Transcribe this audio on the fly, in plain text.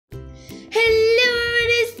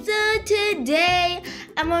today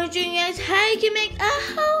I'm going to show you guys how you can make a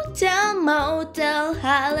hotel motel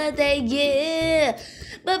holiday, yeah.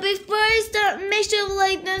 But before I start, make sure to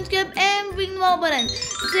like, subscribe, and ring the bell button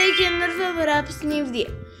so you can notify when I post a new video,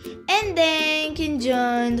 and then can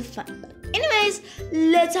join the fun. Anyways,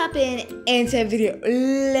 let's hop into the video.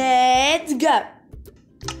 Let's go.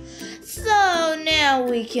 So now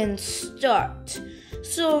we can start.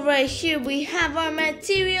 So right here we have our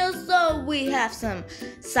materials. So we have some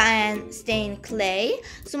cyan stained clay,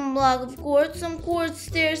 some block of quartz, some quartz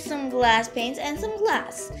stairs, some glass paints, and some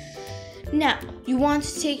glass. Now you want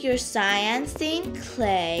to take your cyan stained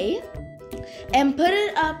clay and put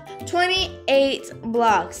it up 28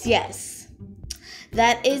 blocks. Yes,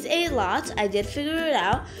 that is a lot. I did figure it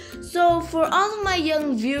out. So for all of my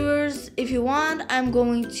young viewers, if you want, I'm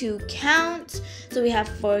going to count. So we have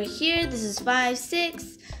 4 here. This is 5,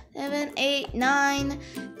 6, 7, 8, 9,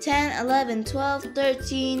 10, 11, 12,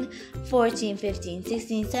 13, 14, 15,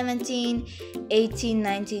 16, 17, 18,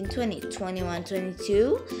 19, 20, 21,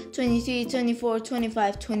 22, 23, 24,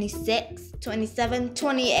 25, 26, 27,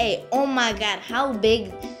 28. Oh my God, how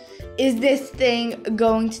big is this thing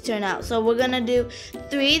going to turn out? So we're gonna do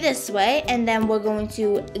 3 this way, and then we're going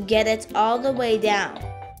to get it all the way down.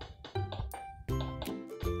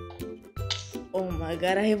 Oh my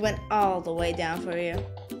God, I went all the way down for you.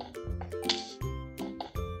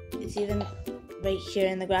 It's even right here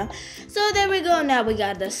in the ground. So there we go. Now we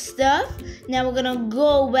got the stuff. Now we're gonna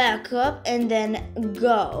go back up and then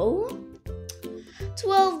go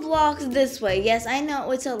 12 blocks this way. Yes, I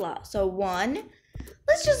know it's a lot. So 1.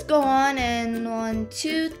 Let's just go on, and 1,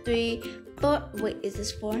 2, 3, 4. Wait, is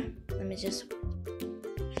this 4? Let me just.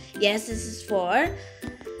 Yes, this is 4.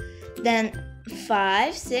 Then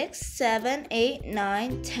 5, 6, 7, 8,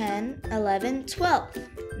 9, 10, 11, 12.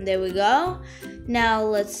 There we go. Now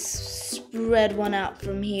let's spread one out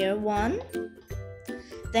from here. 1.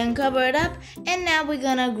 Then cover it up. And now we're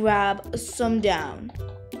gonna grab some down.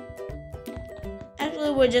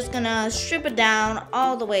 Actually, we're just gonna strip it down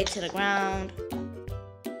all the way to the ground.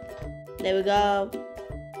 There we go.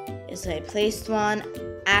 Yes, I placed one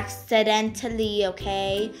accidentally,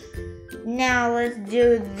 okay? Now let's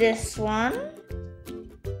do this one.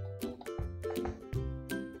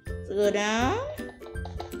 So go down.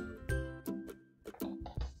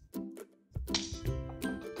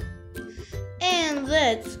 And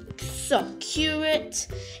let's secure it.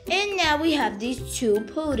 And now we have these 2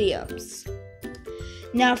 podiums.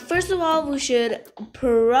 Now, first of all, we should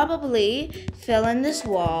probably fill in this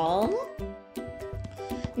wall.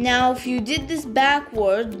 Now, if you did this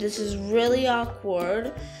backward, this is really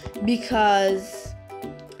awkward because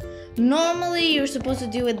normally you're supposed to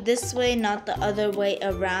do it this way, not the other way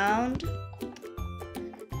around.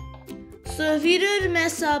 So if you did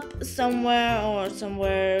mess up somewhere or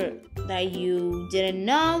somewhere that you didn't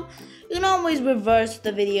know, you can always reverse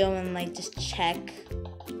the video and just check.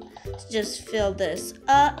 Let's just fill this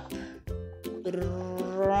up.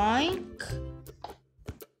 Right.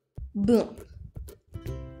 Boom.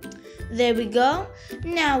 There we go.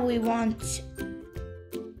 Now we want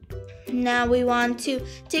to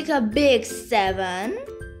take a big 7.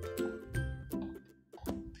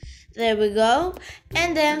 There we go.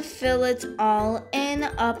 And then fill it all in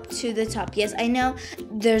up to the top. Yes, I know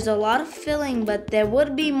there's a lot of filling, but there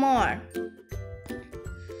would be more.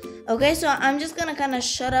 Okay, so I'm just gonna kind of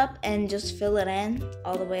shut up and just fill it in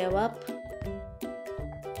all the way up.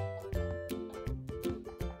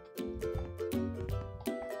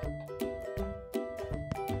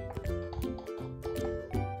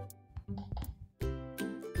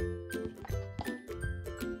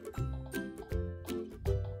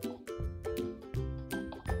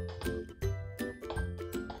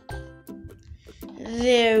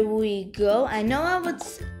 There we go. I know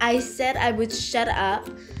I said I would shut up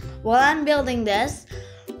while I'm building this,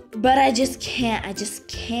 but I just can't.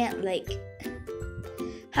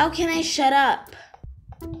 How can I shut up?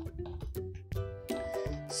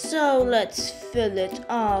 So let's fill it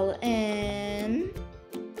all in.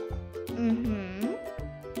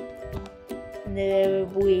 There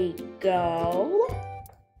we go.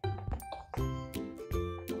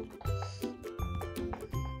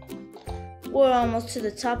 We're almost to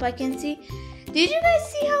the top, I can see. Did you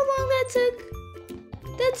guys see how long that took?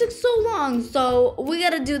 That took so long. So we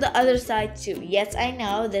gotta do the other side too. Yes, I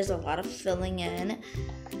know there's a lot of filling in,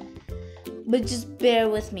 but just bear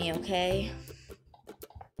with me, okay?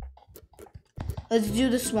 Let's do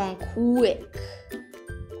this one quick.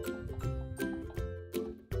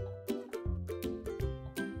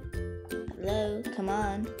 Hello, come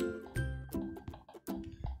on.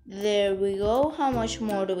 There we go. How much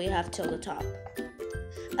more do we have till the top?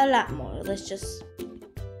 a lot more. Let's just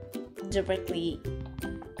directly.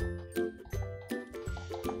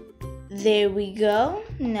 There we go.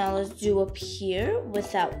 Now let's do up here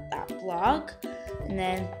without that block. And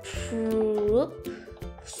then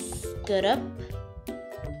stood up.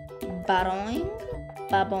 Baboing,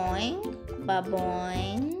 baboing,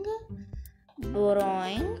 baboing,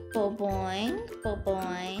 boing, boing,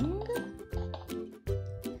 boing.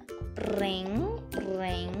 Ring,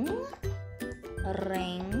 ring,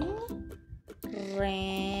 ring,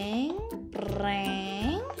 ring,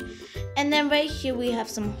 ring. And then right here we have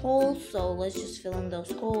some holes, so let's just fill in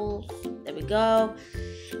those holes. There we go.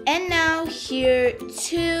 And now here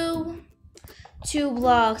two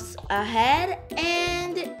blocks ahead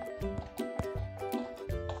and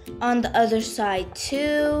on the other side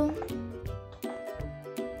too.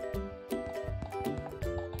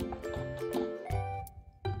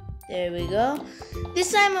 There we go.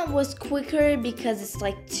 This time it was quicker because it's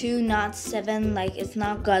like 2, not 7. Like it's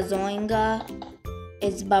not gazoinga,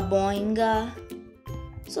 it's baboinga.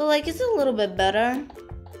 So like it's a little bit better.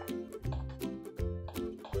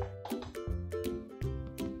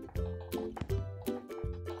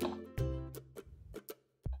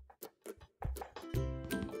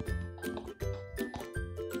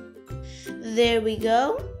 There we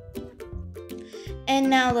go. And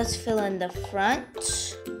now let's fill in the front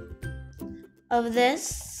of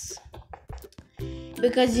this,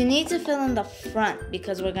 because you need to fill in the front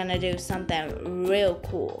because we're gonna do something real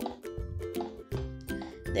cool.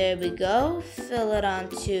 There we go. Fill it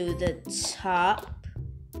onto the top.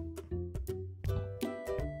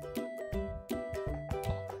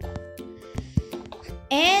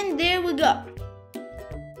 And there we go.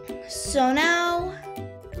 So now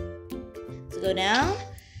let's go down.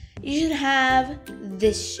 You should have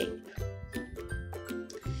this shape.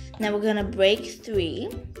 Now we're gonna break 3.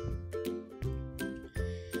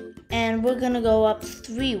 And we're gonna go up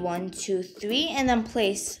 3, 1, 2, 3, and then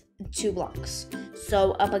place 2 blocks.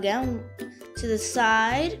 So up again to the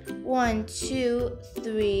side, 1, 2,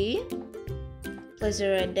 3. Place it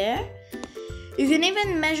right there. You can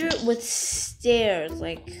even measure it with stairs.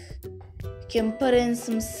 Like you can put in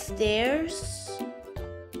some stairs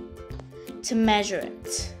to measure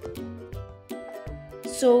it.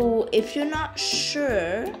 So if you're not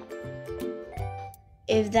sure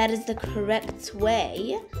if that is the correct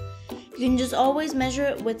way, you can just always measure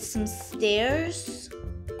it with some stairs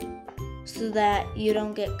so that you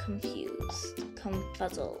don't get confused,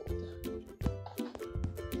 confuzzled.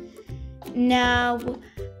 Now,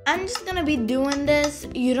 I'm just gonna be doing this.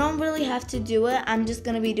 You don't really have to do it. I'm just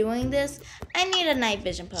gonna be doing this. I need a night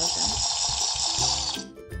vision potion.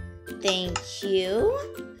 Thank you.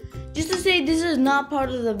 Just to say, this is not part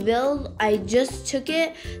of the build. I just took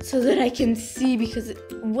it so that I can see, because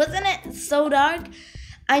wasn't it so dark?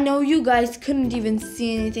 I know you guys couldn't even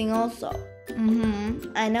see anything also.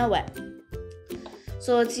 I know it.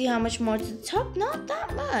 So let's see how much more to the top. Not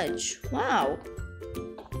that much. Wow.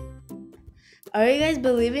 Are you guys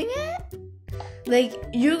believing it? Like,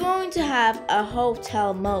 you're going to have a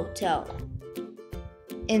hotel motel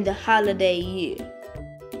in the holiday year.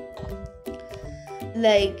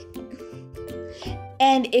 Like,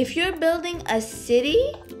 and if you're building a city,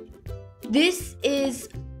 this is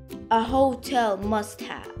a hotel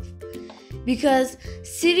must-have. Because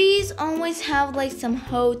cities always have like some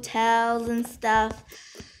hotels and stuff.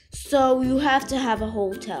 So you have to have a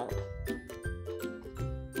hotel.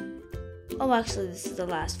 Oh, actually, this is the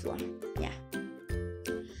last floor. Yeah.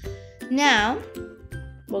 Now,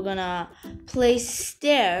 we're gonna place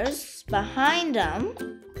stairs behind them.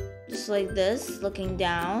 Just like this, looking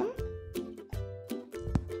down.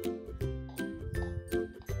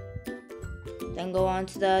 Then go on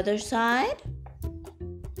to the other side.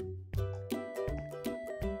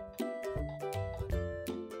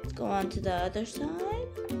 Let's go on to the other side.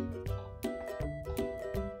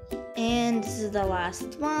 And this is the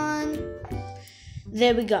last one.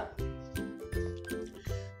 There we go.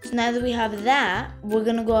 So now that we have that, we're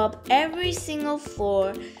gonna go up every single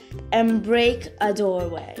floor and break a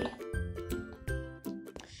doorway.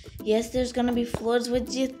 Yes, there's gonna be floors. What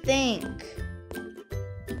do you think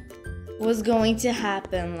was going to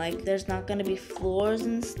happen? Like, there's not gonna be floors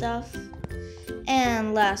and stuff.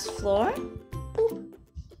 And last floor. Boop.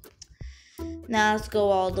 Now let's go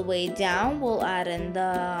all the way down. We'll add in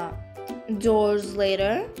the doors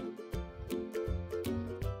later.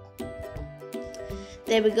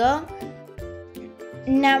 There we go.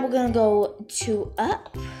 Now we're gonna go 2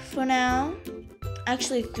 up for now.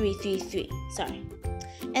 Actually, 3. Sorry.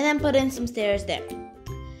 And then put in some stairs there.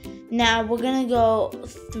 Now we're gonna go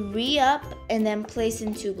 3 up and then place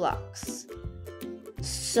in 2 blocks.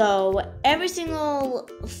 So every single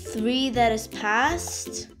 3 that is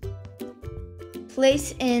passed,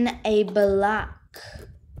 place in a block.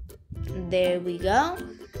 There we go.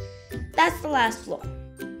 That's the last floor.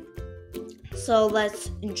 So let's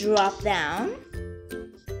drop down.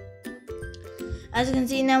 As you can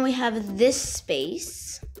see, now we have this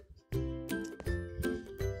space.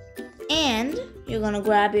 And you're gonna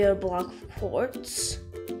grab your block of quartz,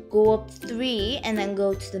 go up 3, and then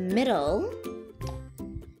go to the middle.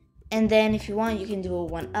 And then if you want, you can do a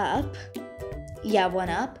 1 up. Yeah, 1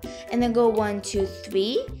 up. And then go 1, 2,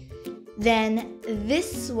 3. Then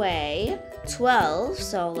this way, 12.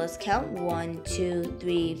 So let's count 1, 2,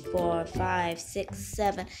 3, 4, 5, 6,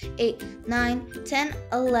 7, 8, 9, 10,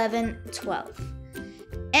 11, 12.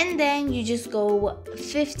 And then you just go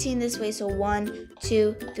 15 this way. So 1,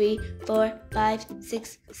 2, 3, 4, 5,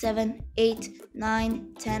 6, 7, 8,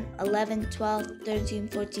 9, 10, 11, 12, 13,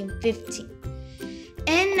 14, 15.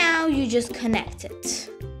 And now you just connect it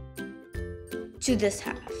to this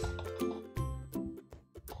half.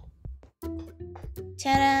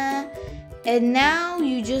 Ta-da! And now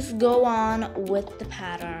you just go on with the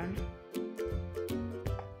pattern.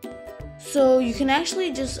 So you can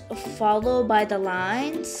actually just follow by the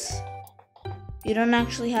lines. You don't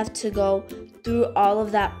actually have to go through all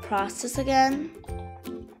of that process again.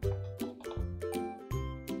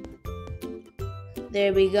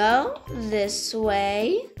 There we go. This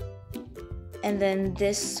way. And then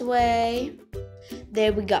this way.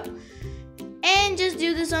 There we go. And just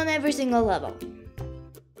do this on every single level.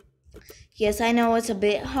 Yes, I know it's a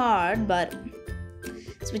bit hard, but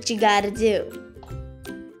it's what you gotta do.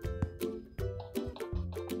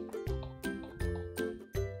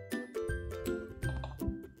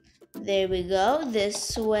 There we go,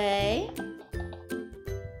 this way.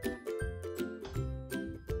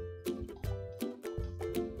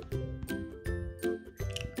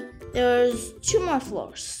 There's 2 more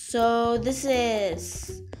floors. So this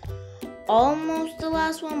is almost the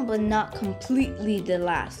last one, but not completely the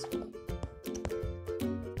last one.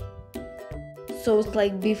 So it's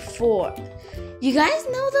like before. You guys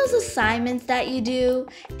know those assignments that you do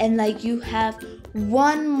and like you have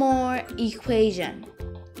 1 more equation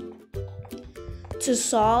to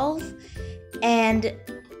solve, and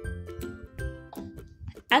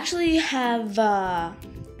actually you have oh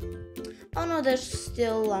no, there's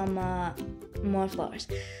still more floors.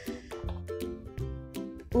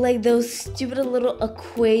 Like those stupid little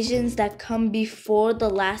equations that come before the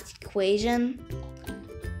last equation.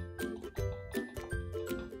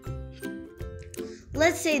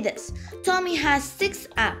 Let's say this. Tommy has 6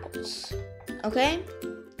 apples, okay?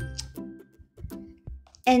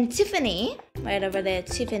 And Tiffany, right over there,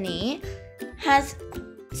 Tiffany, has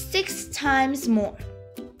 6 times more.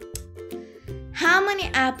 How many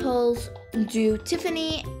apples do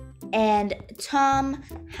Tiffany and Tom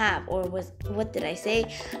have? Or what did I say?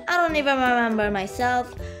 I don't even remember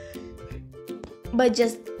myself. But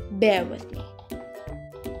just bear with me.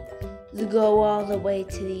 Go all the way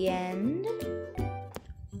to the end.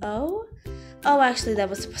 Oh, actually that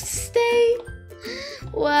was supposed to stay.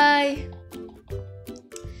 Why?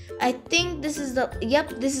 I think this is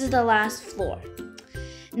this is the last floor.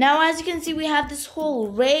 Now, as you can see, we have this whole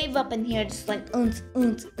rave up in here, just like unt.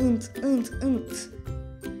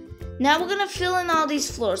 Now we're gonna fill in all these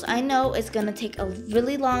floors. I know it's gonna take a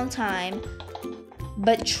really long time,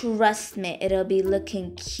 but trust me, it'll be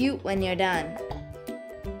looking cute when you're done.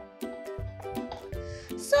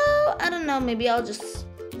 So, I don't know, maybe I'll just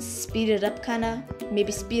speed it up kinda.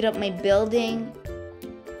 Maybe speed up my building.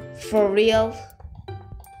 For real.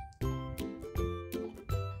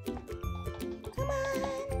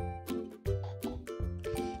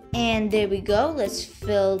 And there we go. Let's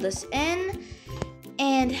fill this in.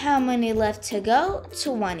 And how many left to go?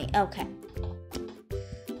 20. Okay.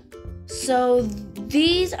 So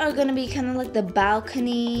these are going to be kind of like the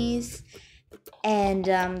balconies. And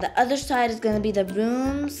the other side is going to be the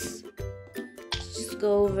rooms. Let's just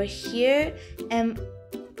go over here and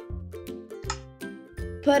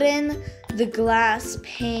put in the glass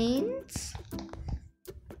panes.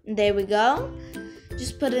 There we go.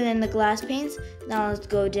 Just put it in the glass panes. Now let's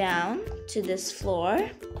go down to this floor.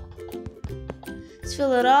 Let's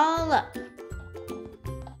fill it all up.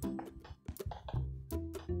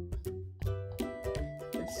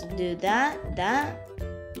 Let's do that.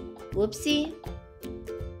 Whoopsie.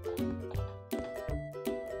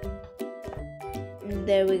 And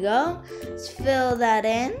there we go. Let's fill that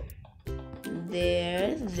in.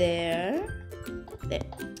 There.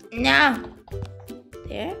 Now.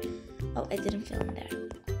 There. Oh, I didn't fill in there.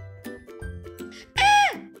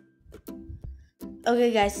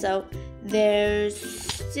 Okay, guys, so there's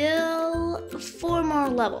still 4 more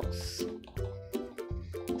levels.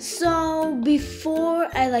 So before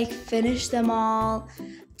I finish them all,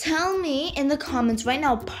 tell me in the comments right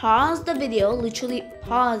now, pause the video, literally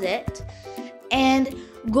pause it, and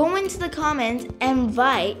go into the comments and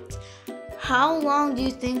write how long do you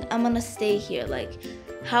think I'm gonna stay here?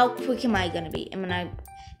 How quick am I gonna be?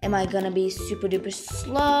 Am I gonna be super duper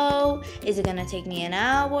slow? Is it gonna take me an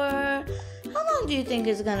hour? How long do you think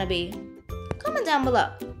it's gonna be? Comment down below.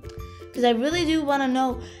 Because I really do wanna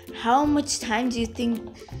know how much time do you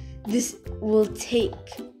think this will take?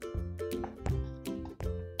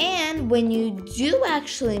 And when you do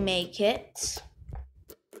actually make it,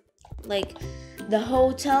 the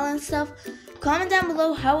hotel and stuff, comment down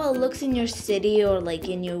below how it looks in your city or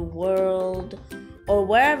in your world or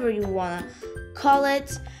wherever you wanna call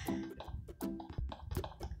it.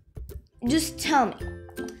 Just tell me.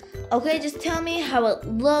 Okay, just tell me how it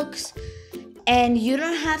looks. And you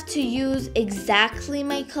don't have to use exactly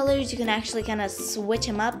my colors. You can actually kind of switch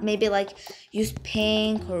them up. Maybe use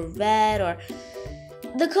pink or red or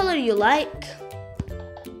the color you like.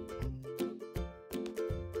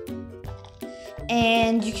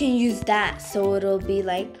 And you can use that so it'll be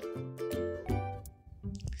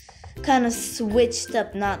kind of switched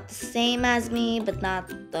up, not the same as me, but not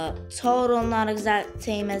the total, not exact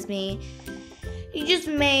same as me. You just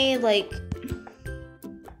made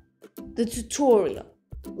the tutorial.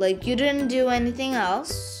 You didn't do anything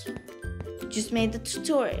else. Just made the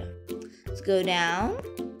tutorial. Let's go down.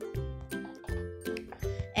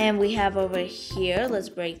 And we have over here, let's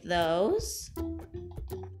break those.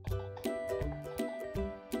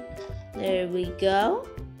 There we go.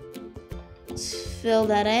 Let's fill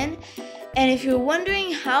that in. And if you're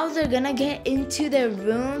wondering how they're gonna get into their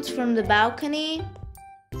rooms from the balcony,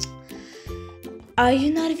 are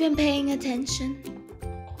you not even paying attention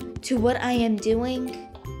to what I am doing?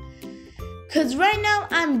 Because right now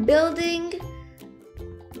I'm building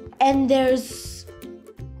and there's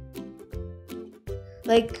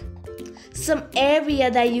some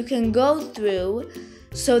area that you can go through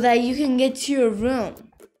so that you can get to your room.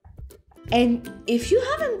 And if you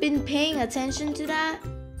haven't been paying attention to that,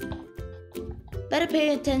 better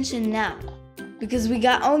pay attention now. Because we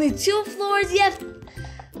got only 2 floors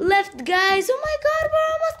left, guys. Oh my god, we're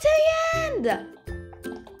almost to the end.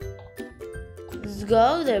 Let's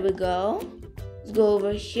go. There we go. Let's go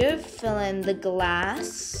over here, fill in the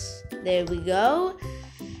glass. There we go.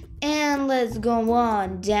 And let's go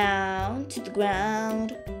on down to the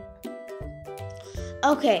ground.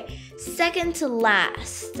 Okay, second to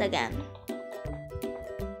last again.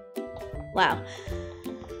 Wow.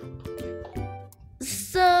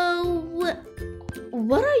 So,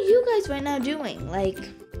 what are you guys right now doing?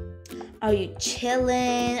 Are you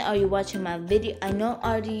chilling? Are you watching my video? I know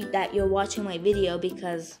already that you're watching my video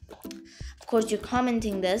because, of course, you're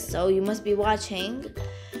commenting this, so you must be watching.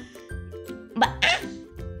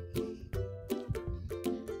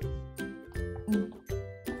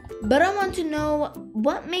 But I want to know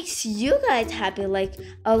what makes you guys happy.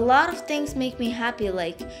 A lot of things make me happy,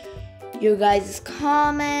 your guys'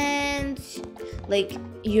 comments,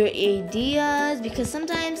 your ideas, because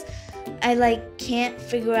sometimes I can't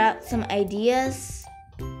figure out some ideas.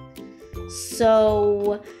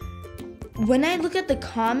 So when I look at the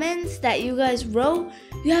comments that you guys wrote,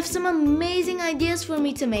 you have some amazing ideas for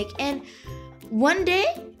me to make. And one day,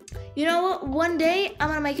 you know what? One day I'm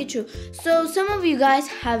gonna make it true. So some of you guys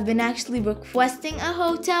have been actually requesting a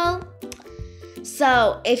hotel.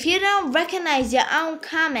 So if you don't recognize your own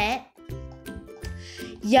comment,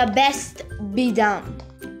 you best be dumb.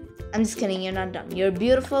 I'm just kidding, you're not dumb. You're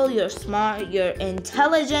beautiful, you're smart, you're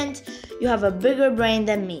intelligent, you have a bigger brain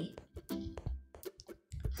than me.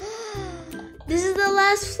 This is the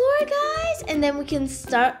last floor, guys, and then we can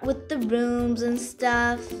start with the rooms and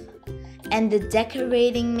stuff. And the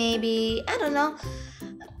decorating maybe, I don't know.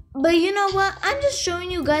 But you know what? I'm just showing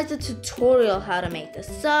you guys the tutorial how to make this.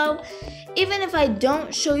 So even if I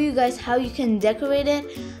don't show you guys how you can decorate it,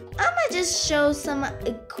 I'ma just show some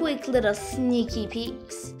quick little sneaky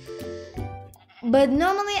peeks. But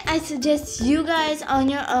normally I suggest you guys on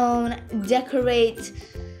your own decorate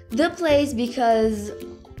the place because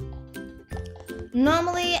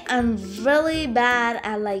normally I'm really bad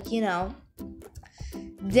at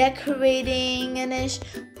decorating and ish.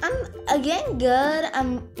 I'm again good.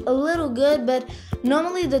 I'm a little good, but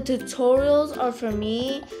normally the tutorials are for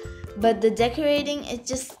me, but the decorating it's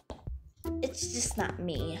just not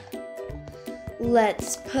me.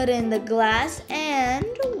 Let's put in the glass and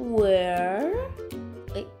wait,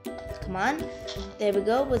 come on. There we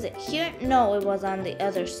go. Was it here? No, it was on the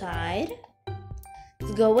other side. Let's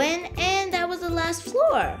Let's go in, and that was the last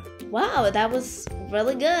floor. Wow, that was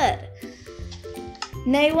really good.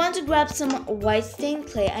 Now you want to grab some white stained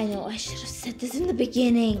clay. I know I should have said this in the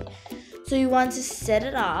beginning. So you want to set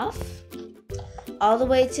it off all the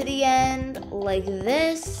way to the end like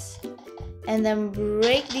this, and then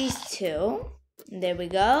break these two. There we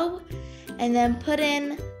go. And then put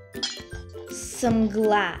in some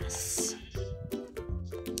glass.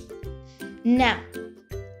 Now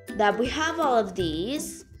that we have all of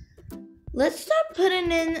these, let's start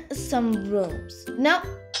putting in some rooms. Nope,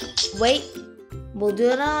 wait, we'll do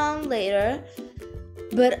it on later.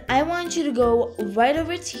 But I want you to go right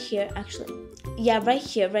over to here, actually. Yeah, right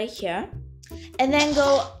here. And then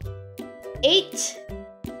go 8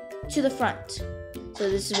 to the front. So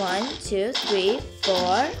this is 1, 2, 3,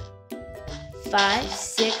 4, 5,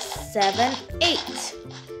 6, 7, 8.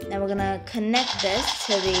 Now we're gonna connect this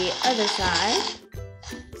to the other side.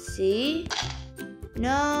 See?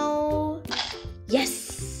 No.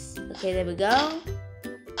 Yes. Okay, there we go.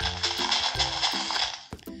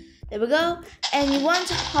 There we go. And you want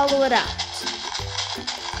to hollow it out.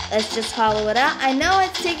 Let's just hollow it out. I know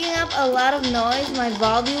it's taking up a lot of noise. My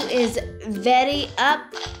volume is very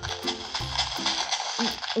up.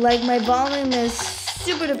 Like my volume is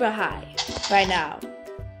super duper high right now.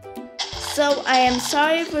 So I am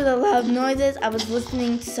sorry for the loud noises. I was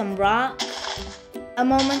listening to some rock a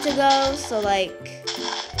moment ago. So like,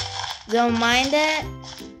 don't mind it.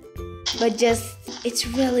 But just, it's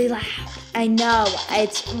really loud. I know,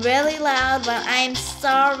 it's really loud, but I'm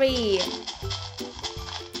sorry.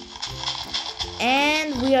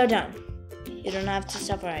 And we are done. You don't have to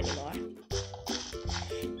suffer anymore.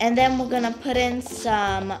 And then we're gonna put in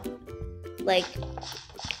some like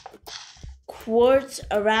quartz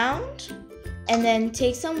around, and then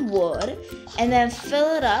take some wood and then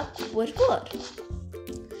fill it up with wood.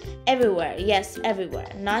 Everywhere, yes, everywhere.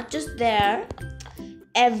 Not just there,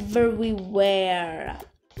 everywhere.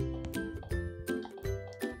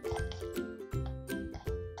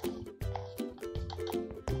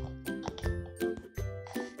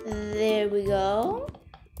 There we go.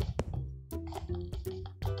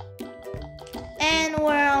 And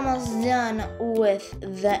we're almost done with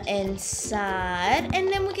the inside.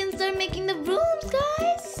 And then we can start making the rooms,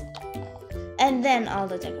 guys. And then all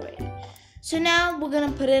the decorating. So now we're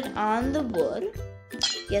gonna put it on the wood.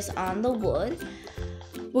 Yes, on the wood.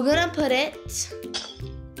 We're gonna put it...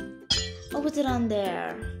 Oh, was it on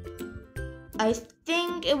there? I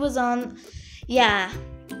think it was on... Yeah.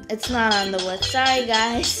 It's not on the wood. Sorry,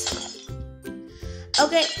 guys.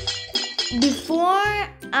 Okay, before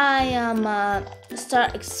I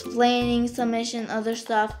start explaining summation, other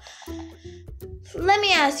stuff, let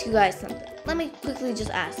me ask you guys something. Let me quickly just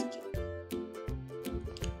ask you.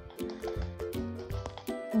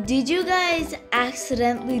 Did you guys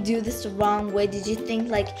accidentally do this the wrong way? Did you think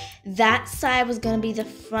like that side was gonna be the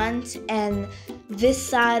front and this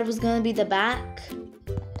side was gonna be the back?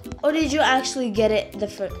 Or did you actually get it the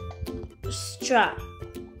first try?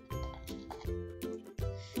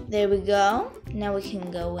 There we go. Now we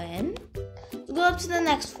can go in. Let's go up to the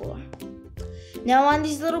next floor. Now on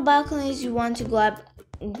these little balconies, you want to grab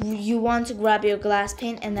your glass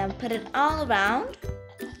pane and then put it all around.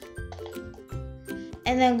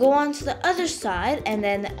 And then go on to the other side, and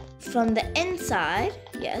then from the inside,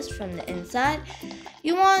 yes, from the inside,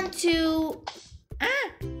 you want to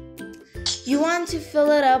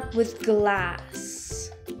fill it up with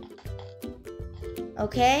glass.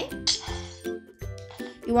 Okay?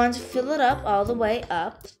 You want to fill it up all the way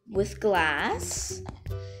up with glass.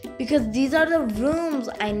 Because these are the rooms.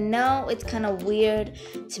 I know it's kind of weird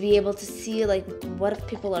to be able to see like what if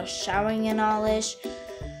people are showering and all this.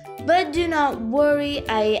 But do not worry,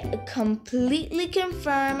 I completely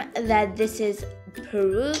confirm that this is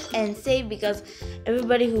proof and safe, because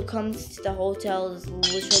everybody who comes to the hotel is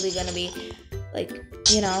literally gonna be like,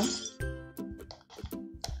 you know,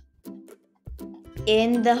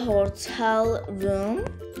 in the hotel room.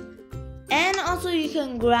 And also you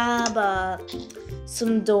can grab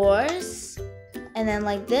some doors and then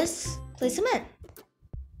like this, place them in.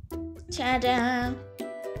 Ta-da!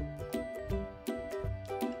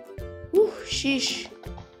 Whew, sheesh.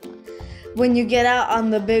 When you get out on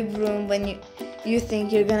the big room, when you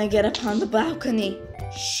think you're gonna get up on the balcony.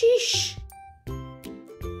 Sheesh.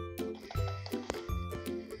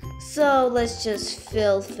 So let's just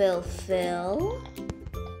fill.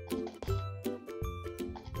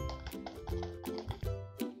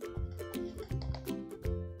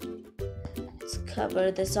 Let's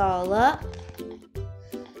cover this all up.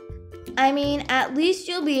 I mean, at least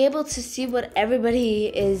you'll be able to see what everybody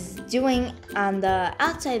is doing on the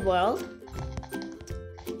outside world.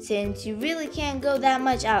 since you really can't go that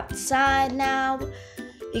much outside now.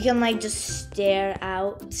 You can like just stare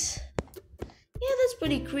out. Yeah, that's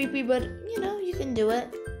pretty creepy, but you know, you can do it.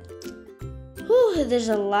 Whew, there's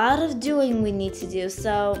a lot of doing we need to do,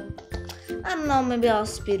 so I don't know, maybe I'll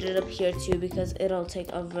speed it up here too because it'll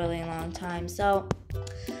take a really long time. So,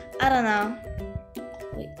 I don't know.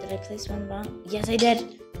 Wait, did I place one wrong? Yes, I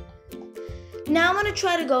did. Now I'm gonna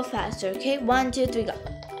try to go faster, okay? 1, 2, 3, go.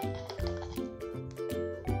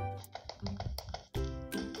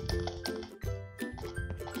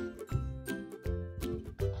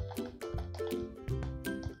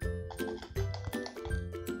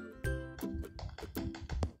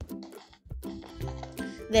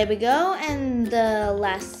 There we go, and the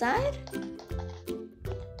last side.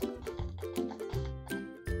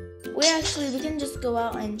 We can just go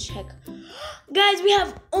out and check. Guys, we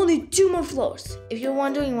have only 2 more floors. If you're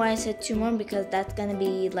wondering why I said 2 more, because that's gonna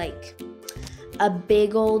be like a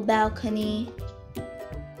big old balcony.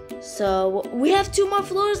 So we have 2 more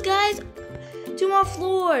floors, guys. 2 more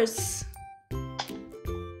floors.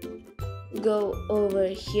 Go over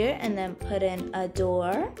here and then put in a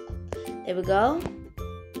door. There we go.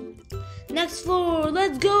 Next floor,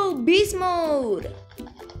 let's go, beast mode.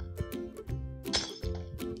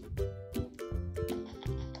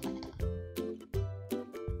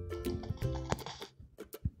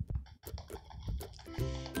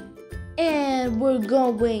 And we're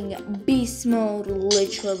going beast mode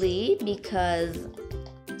literally because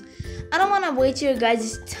I don't want to waste your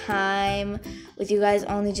guys' time with you guys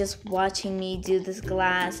only just watching me do this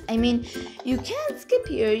glass. I mean, you can skip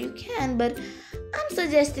here, you can, but I'm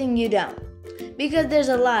suggesting you don't because there's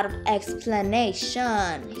a lot of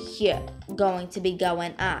explanation here going to be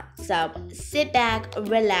going on. So sit back,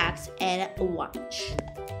 relax, and watch.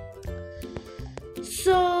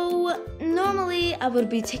 So normally I would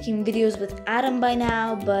be taking videos with Adam by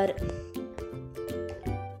now, but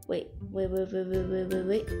wait.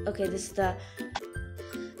 Okay, this is the.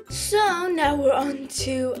 So now we're on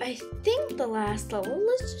to, I think, the last level.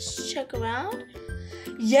 Let's just check around.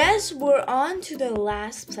 Yes, we're on to the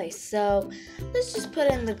last place. So let's just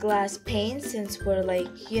put in the glass pane since we're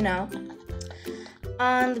like, you know,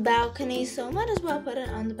 on the balcony. So might as well put it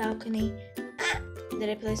on the balcony. Did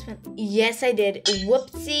I place one? Yes, I did.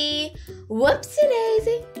 Whoopsie. Whoopsie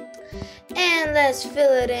daisy. And let's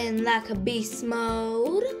fill it in like a beast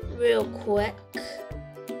mode real quick.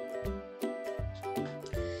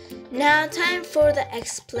 Now time for the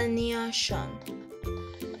explanation.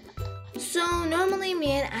 So normally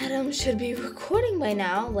me and Adam should be recording by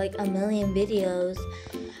now, like a million videos.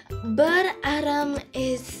 But Adam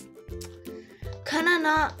is kind of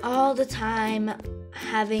not all the time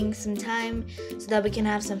having some time so that we can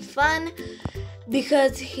have some fun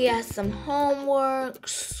because he has some homework,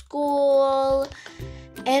 school,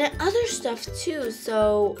 and other stuff too.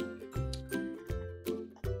 So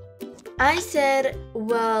I said,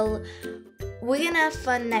 well, we're gonna have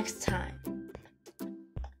fun next time.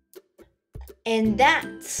 And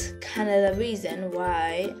that's kind of the reason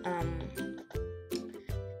why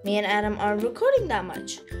me and Adam aren't recording that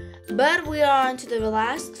much. But we are on to the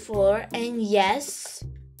last floor, and yes,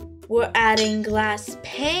 we're adding glass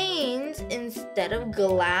panes instead of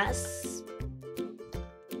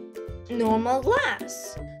normal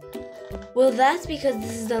glass. Well, that's because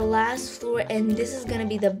this is the last floor, and this is gonna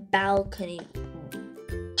be the balcony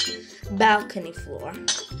floor.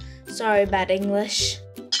 Sorry, bad English.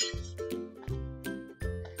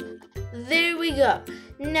 There we go.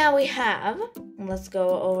 Now we have, let's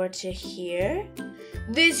go over to here,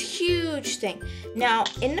 this huge thing. Now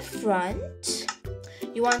in the front,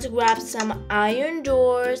 you want to grab some iron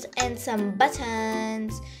doors and some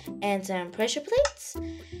buttons and some pressure plates,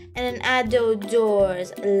 and then add those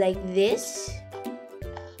doors like this.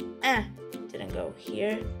 Didn't go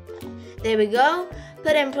here. There we go.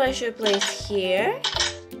 Put in pressure plates here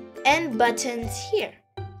and buttons here,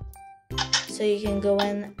 so you can go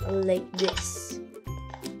in like this.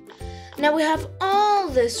 Now we have all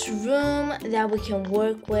this room that we can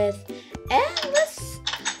work with, and let's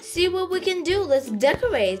see what we can do. Let's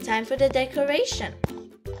decorate. Time for the decoration.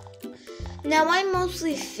 Now I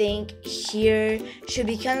mostly think here should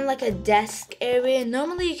be kind of like a desk area.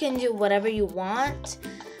 Normally you can do whatever you want.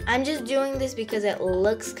 I'm just doing this because it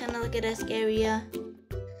looks kind of like a desk area.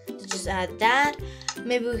 So just add that.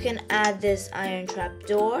 Maybe we can add this iron trap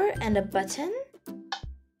door and a button.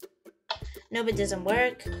 Nope, it doesn't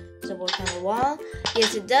work. Does it work on the wall?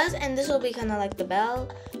 Yes, it does. And this will be kind of like the bell.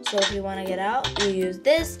 So if you want to get out, you use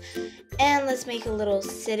this. And let's make a little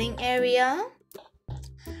sitting area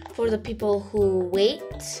for the people who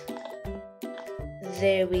wait.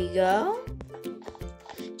 There we go.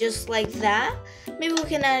 just like that. Maybe we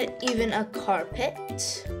can add even a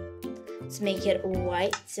carpet. Let's make it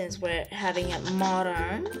white since we're having it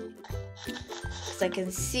modern. Because I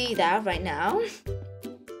can see that right now.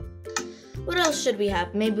 What else should we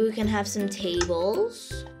have? Maybe we can have some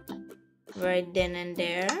tables right then and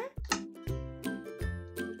there.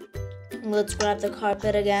 Let's grab the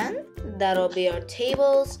carpet again. That'll be our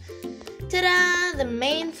tables. Ta-da! The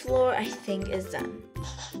main floor, I think, is done.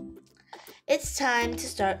 It's time to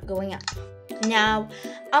start going up. Now,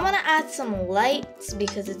 I'm gonna add some lights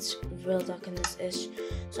because it's real dark in this ish.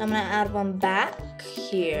 So I'm gonna add one back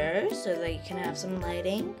here so that you can have some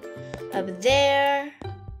lighting. Up there,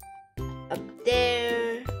 up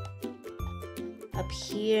there, up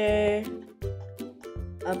here,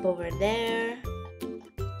 up over there,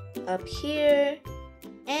 up here,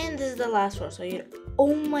 and this is the last floor. So you,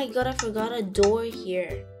 oh my god, I forgot a door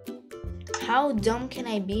here. How dumb can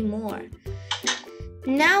I be more?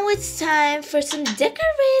 Now it's time for some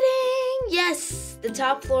decorating. Yes, the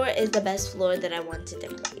top floor is the best floor that I want to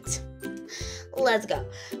decorate. Let's go.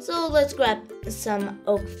 So let's grab some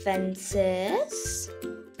oak fences.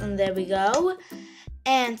 And there we go.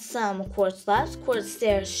 And some quartz slabs. Quartz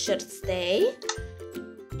stairs should stay.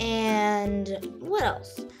 And what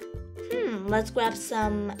else? Let's grab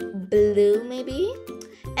some blue maybe.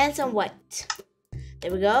 And some white.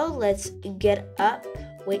 There we go. Let's get up.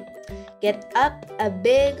 Wait. Get up a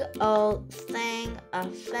big old thing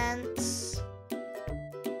of fence.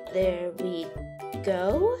 There we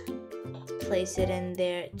go. Place it in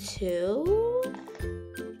there too.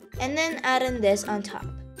 And then add in this on top.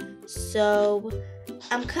 So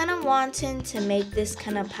I'm kind of wanting to make this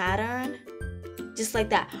kind of pattern. Just like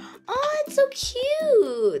that. Oh, it's so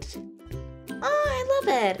cute. Oh, I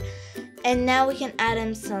love it. And now we can add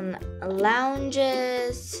in some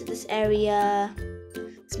lounges to this area.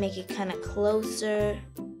 Let's make it kind of closer.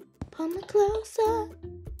 Pull me closer.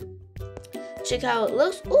 Check how it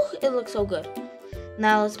looks. Ooh, it looks so good.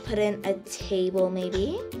 Now let's put in a table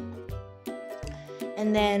maybe.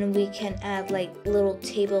 And then we can add like little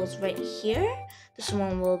tables right here. This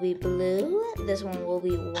one will be blue. This one will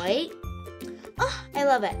be white. Oh, I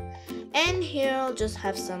love it. And here I'll just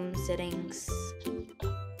have some sittings.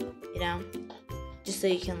 You know, just so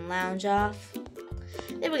you can lounge off.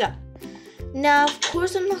 There we go. Now, of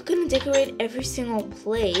course, I'm not going to decorate every single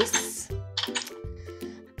place.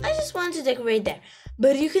 I just wanted to decorate there.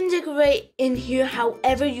 But you can decorate in here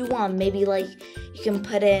however you want. Maybe, like, you can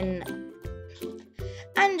put in...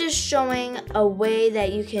 I'm just showing a way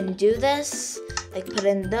that you can do this. Like, put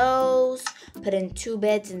in those. Put in 2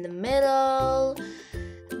 beds in the middle.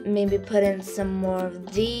 Maybe put in some more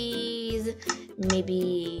of these.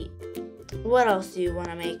 Maybe... What else do you want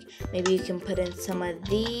to make? Maybe you can put in some of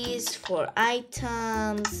these for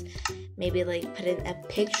items. Maybe like put in a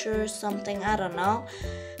picture or something. I don't know.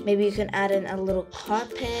 Maybe you can add in a little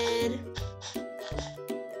carpet.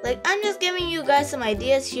 Like, I'm just giving you guys some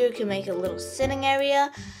ideas. Here you can make a little sitting area.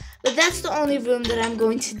 But that's the only room that I'm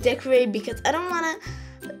going to decorate because I don't want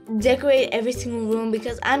to decorate every single room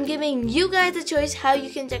because I'm giving you guys a choice how you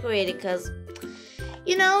can decorate it because,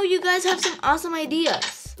 you know, you guys have some awesome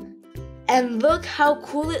ideas. And look how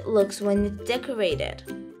cool it looks when it's decorated.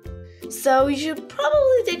 So you should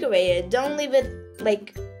probably decorate it. Don't leave it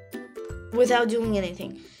like without doing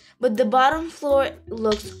anything. But the bottom floor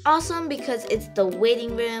looks awesome because it's the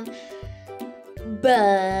waiting room.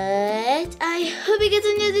 But I hope you guys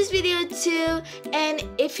enjoyed this video too. And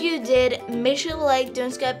if you did, make sure to like,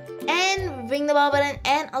 don't subscribe, and ring the bell button.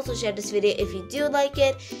 And also share this video if you do like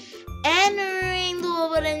it. And ring the bell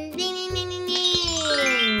button. Ding, ding, ding,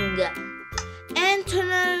 ding, ding. And turn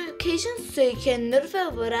on notifications so you can notify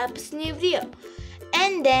when I post a new video.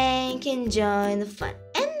 And then you can join the fun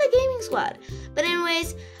and the gaming squad. But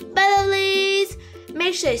anyways, bye lovelies.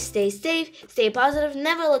 Make sure to stay safe, stay positive,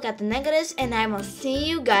 never look at the negatives, and I will see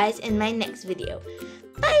you guys in my next video.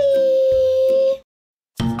 Bye!